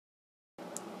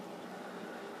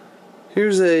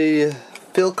Here's a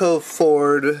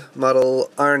Philco-Ford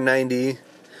model R-90.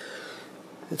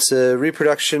 It's a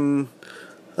reproduction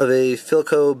of a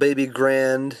Philco Baby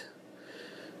Grand.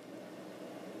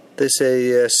 They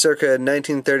say circa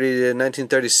 1930 to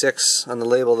 1936 on the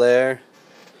label there.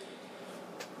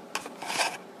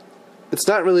 It's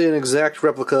not really an exact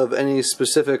replica of any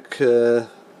specific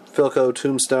Philco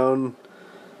tombstone.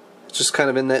 It's just kind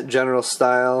of in that general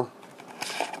style.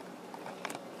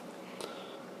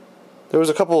 There was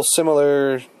a couple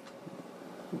similar,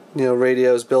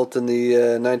 radios built in the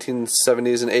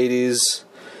 1970s and 80s,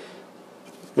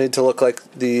 made to look like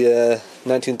the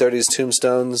 1930s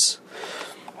tombstones.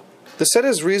 The set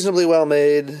is reasonably well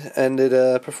made, and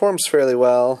it performs fairly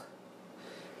well.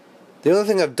 The only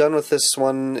thing I've done with this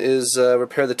one is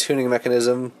repair the tuning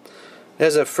mechanism. It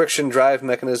has a friction drive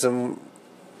mechanism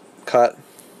cut.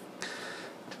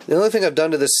 The only thing I've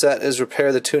done to this set is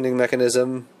repair the tuning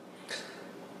mechanism.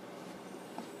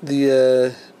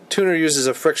 The tuner uses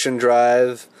a friction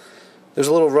drive. There's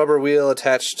a little rubber wheel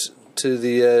attached to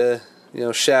the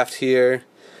shaft here,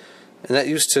 and that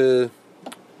used to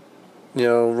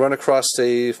run across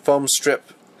a foam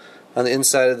strip on the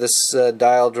inside of this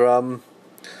dial drum.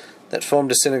 That foam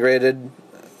disintegrated,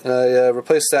 and I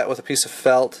replaced that with a piece of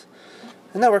felt,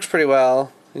 and that works pretty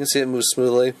well. You can see it moves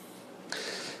smoothly.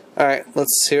 Alright,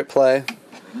 let's hear it play.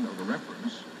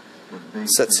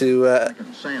 Set to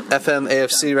FM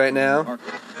AFC right now.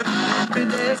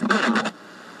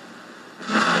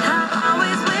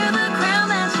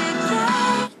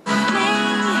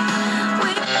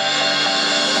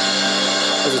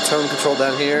 There's a tone control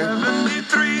down here.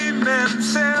 73 men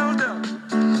sailed up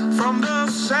from the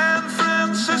San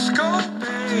Francisco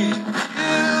Bay.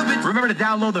 Remember to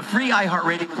download the free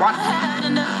iHeartRadio.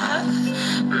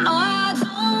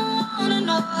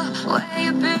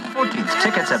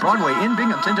 Tickets at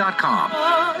BroadwayInBinghamton.com.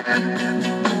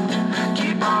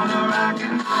 Keep on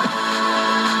rocking.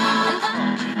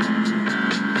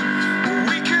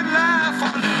 We can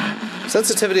laugh.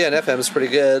 Sensitivity on FM is pretty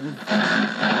good.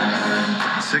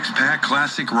 Six-pack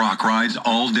classic rock rides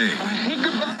all day.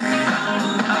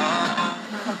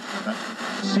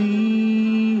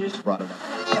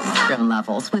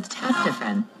 Levels with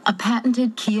Testofen, a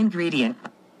patented key ingredient.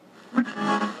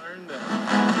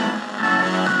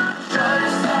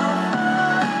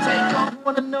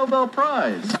 Won a Nobel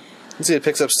Prize. You can see it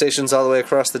picks up stations all the way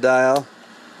across the dial.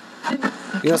 You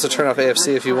can also turn off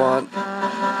AFC if you want.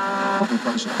 I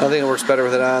think it works better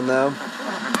with it on though.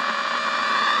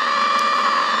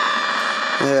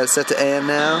 Yeah, it's set to AM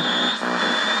now.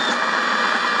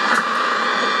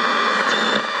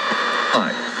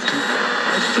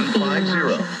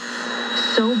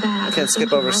 5-2-50. So bad. Can't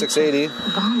skip over 680.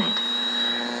 Vomit.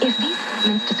 If these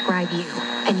statements describe you,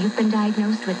 and you've been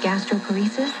diagnosed with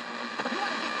gastroparesis,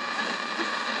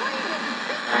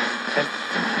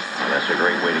 That's a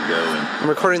great way to go. I'm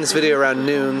recording this video around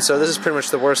noon, so this is pretty much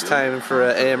the worst time for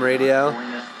AM radio.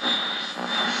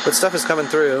 But stuff is coming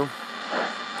through.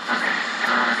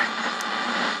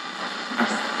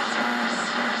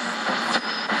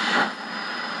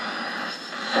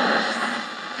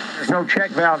 There's no check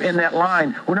valve in that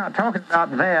line. We're not talking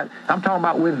about that. I'm talking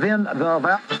about within the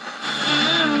valve.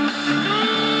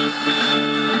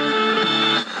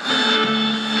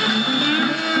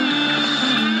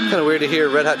 Kind of weird to hear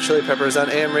Red Hot Chili Peppers on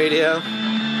AM radio.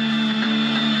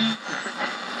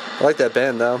 I like that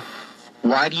band though.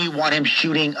 Why do you want him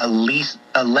shooting a less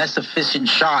efficient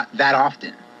shot that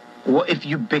often? Well, if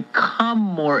you become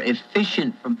more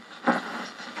efficient from the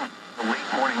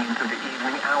late morning into the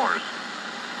evening hours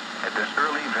at this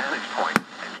early vantage point.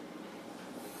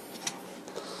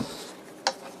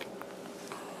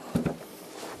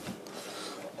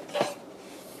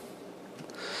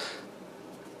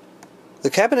 The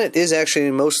cabinet is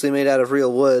actually mostly made out of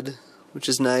real wood, which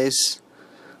is nice.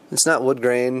 It's not wood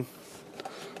grain.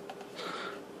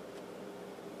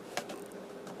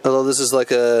 Although this is like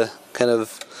a kind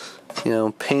of,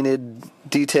 painted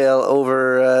detail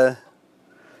over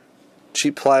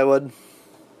cheap plywood.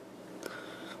 I'm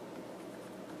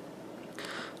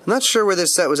not sure where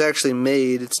this set was actually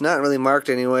made. It's not really marked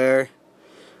anywhere.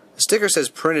 The sticker says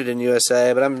printed in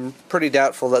USA, but I'm pretty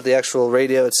doubtful that the actual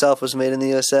radio itself was made in the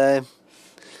USA.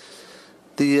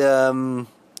 The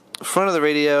front of the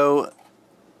radio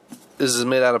is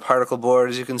made out of particle board,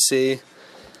 as you can see.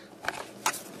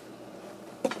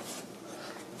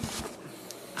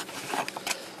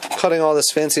 Cutting all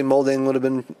this fancy molding would have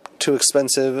been too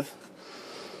expensive.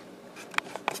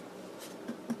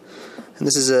 And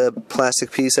this is a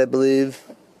plastic piece, I believe.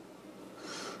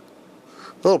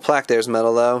 The little plaque there is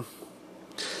metal, though.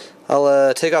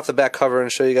 I'll take off the back cover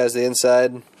and show you guys the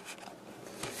inside.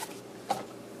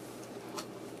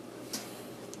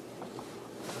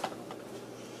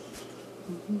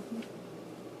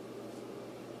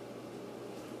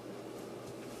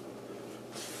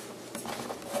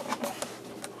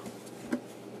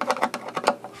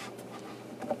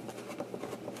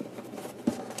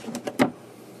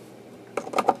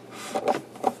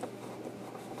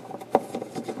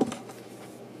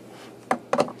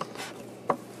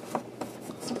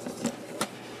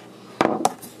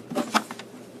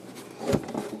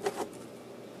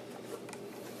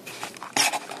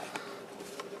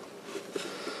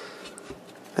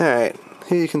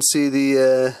 Here you can see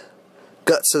the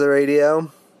guts of the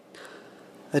radio.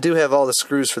 I do have all the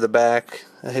screws for the back.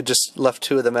 I had just left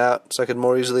 2 of them out so I could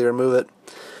more easily remove it.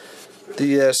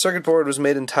 The circuit board was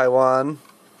made in Taiwan.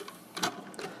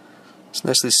 It's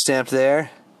nicely stamped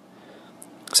there.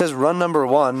 It says run number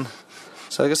 1,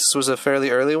 so I guess this was a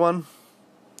fairly early one.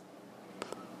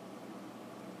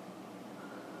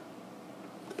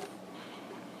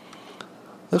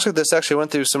 Looks like this actually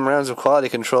went through some rounds of quality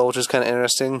control, which is kind of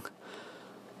interesting.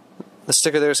 The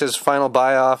sticker there says final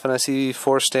buy off, and I see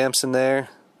 4 stamps in there.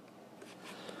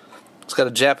 It's got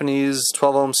a Japanese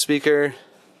 12 ohm speaker.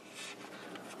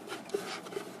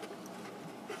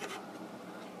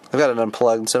 I've got it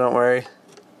unplugged, so don't worry.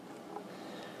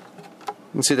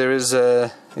 You can see there is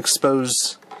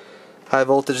exposed high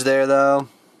voltage there, though.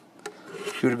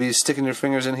 If you were to be sticking your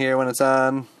fingers in here when it's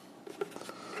on,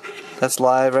 that's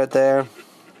live right there.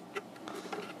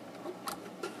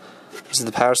 This is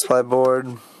the power supply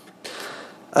board.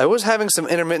 I was having some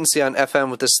intermittency on FM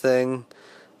with this thing.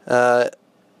 It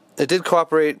did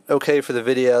cooperate okay for the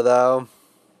video, though.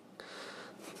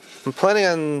 I'm planning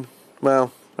on,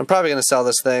 well, I'm probably going to sell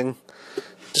this thing.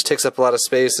 It just takes up a lot of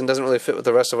space and doesn't really fit with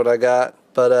the rest of what I got.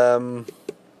 But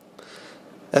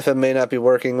FM may not be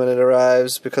working when it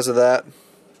arrives because of that.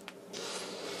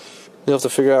 You'll have to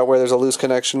figure out where there's a loose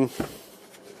connection.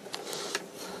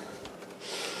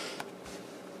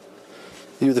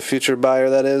 You, the future buyer,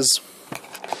 that is.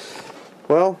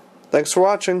 Well, thanks for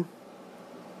watching.